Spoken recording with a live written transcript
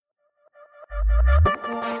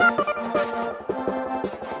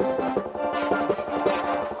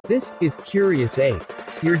This is Curious Ape,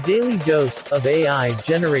 your daily dose of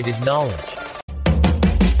AI-generated knowledge.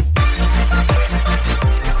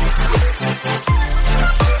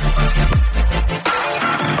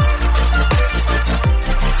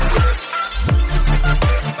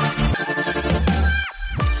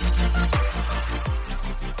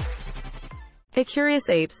 Hey curious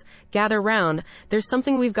apes, gather round, there's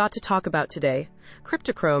something we've got to talk about today.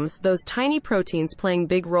 Cryptochromes, those tiny proteins playing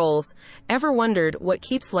big roles. Ever wondered what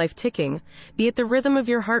keeps life ticking, be it the rhythm of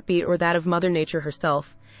your heartbeat or that of Mother Nature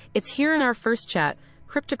herself? It's here in our first chat,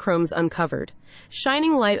 Cryptochromes Uncovered.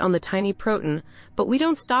 Shining light on the tiny protein, but we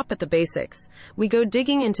don't stop at the basics. We go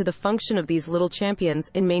digging into the function of these little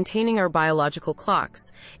champions in maintaining our biological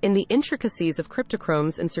clocks. In the intricacies of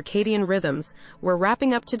cryptochromes and circadian rhythms, we're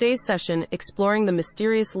wrapping up today's session exploring the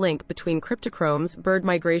mysterious link between cryptochromes, bird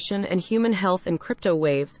migration, and human health and crypto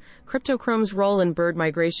waves. Cryptochromes' role in bird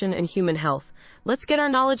migration and human health. Let's get our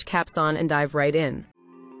knowledge caps on and dive right in.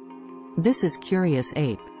 This is Curious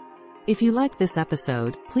Ape. If you like this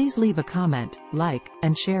episode, please leave a comment, like,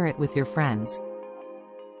 and share it with your friends.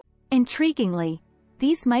 Intriguingly,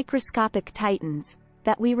 these microscopic titans,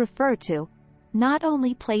 that we refer to, not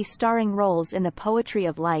only play starring roles in the poetry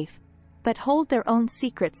of life, but hold their own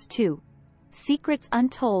secrets too. Secrets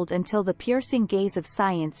untold until the piercing gaze of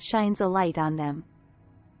science shines a light on them.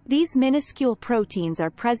 These minuscule proteins are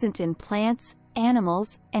present in plants,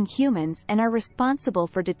 animals, and humans and are responsible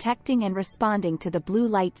for detecting and responding to the blue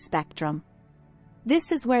light spectrum. This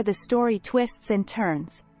is where the story twists and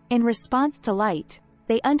turns. In response to light,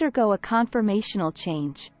 they undergo a conformational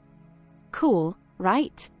change. Cool,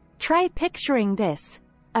 right? Try picturing this,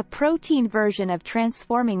 a protein version of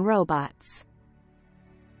transforming robots.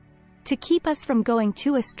 To keep us from going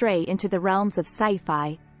too astray into the realms of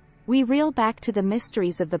sci-fi, we reel back to the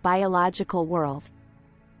mysteries of the biological world.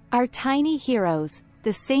 Our tiny heroes,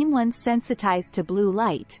 the same ones sensitized to blue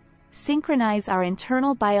light, synchronize our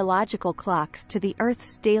internal biological clocks to the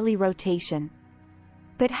Earth's daily rotation.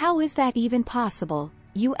 But how is that even possible,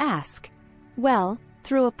 you ask? Well,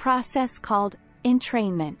 through a process called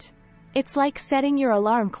entrainment. It's like setting your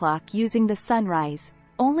alarm clock using the sunrise,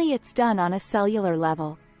 only it's done on a cellular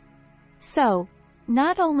level. So,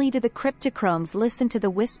 not only do the cryptochromes listen to the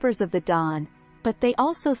whispers of the dawn, but they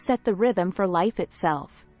also set the rhythm for life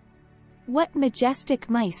itself. What majestic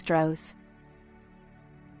maestros!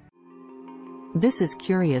 This is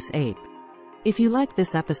Curious Ape. If you like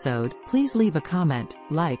this episode, please leave a comment,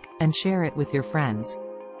 like, and share it with your friends.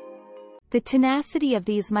 The tenacity of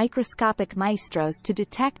these microscopic maestros to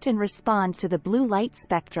detect and respond to the blue light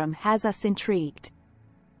spectrum has us intrigued.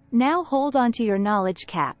 Now hold on to your knowledge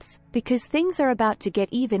caps, because things are about to get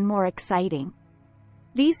even more exciting.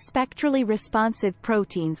 These spectrally responsive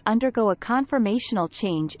proteins undergo a conformational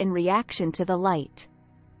change in reaction to the light.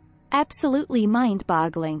 Absolutely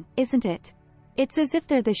mind-boggling, isn't it? It's as if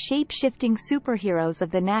they're the shape-shifting superheroes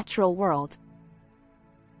of the natural world.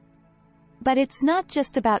 But it's not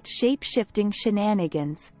just about shape-shifting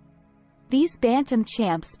shenanigans. These bantam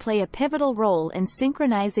champs play a pivotal role in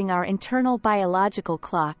synchronizing our internal biological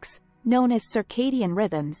clocks, known as circadian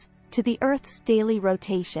rhythms, to the Earth's daily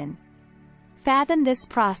rotation. Fathom this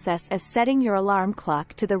process as setting your alarm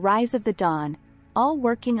clock to the rise of the dawn, all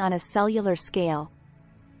working on a cellular scale.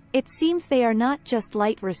 It seems they are not just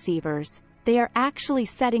light receivers, they are actually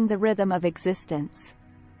setting the rhythm of existence.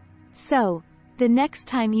 So, the next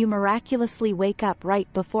time you miraculously wake up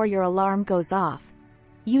right before your alarm goes off,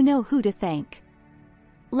 you know who to thank.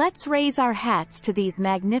 Let's raise our hats to these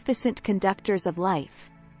magnificent conductors of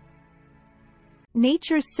life.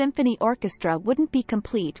 Nature's symphony orchestra wouldn't be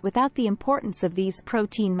complete without the importance of these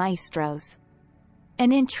protein maestros.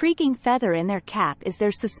 An intriguing feather in their cap is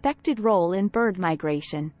their suspected role in bird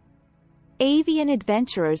migration. Avian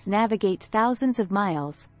adventurers navigate thousands of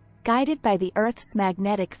miles, guided by the Earth's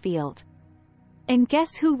magnetic field. And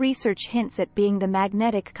guess who research hints at being the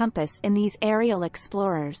magnetic compass in these aerial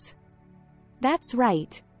explorers? That's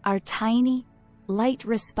right, our tiny,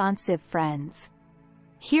 light-responsive friends.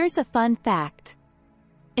 Here's a fun fact.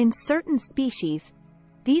 In certain species,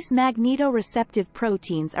 these magnetoreceptive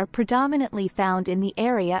proteins are predominantly found in the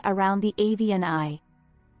area around the avian eye.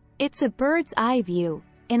 It's a bird's eye view,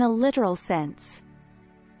 in a literal sense.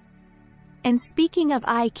 And speaking of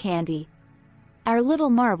eye candy, our little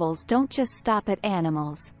marvels don't just stop at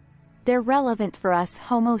animals. They're relevant for us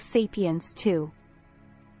Homo sapiens too.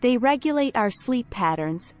 They regulate our sleep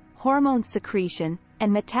patterns, hormone secretion,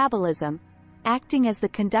 and metabolism, acting as the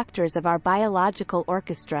conductors of our biological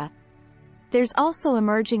orchestra. There's also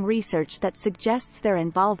emerging research that suggests their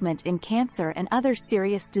involvement in cancer and other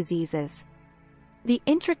serious diseases. The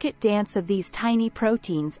intricate dance of these tiny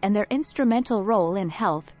proteins and their instrumental role in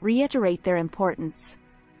health reiterate their importance.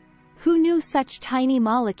 Who knew such tiny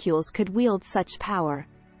molecules could wield such power?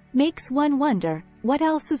 Makes one wonder, what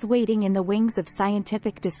else is waiting in the wings of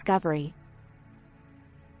scientific discovery?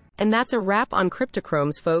 And that's a wrap on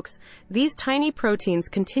Cryptochromes, folks. These tiny proteins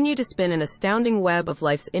continue to spin an astounding web of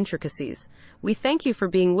life's intricacies. We thank you for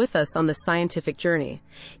being with us on this scientific journey.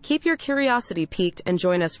 Keep your curiosity piqued and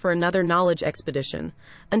join us for another knowledge expedition.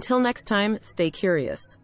 Until next time, stay curious.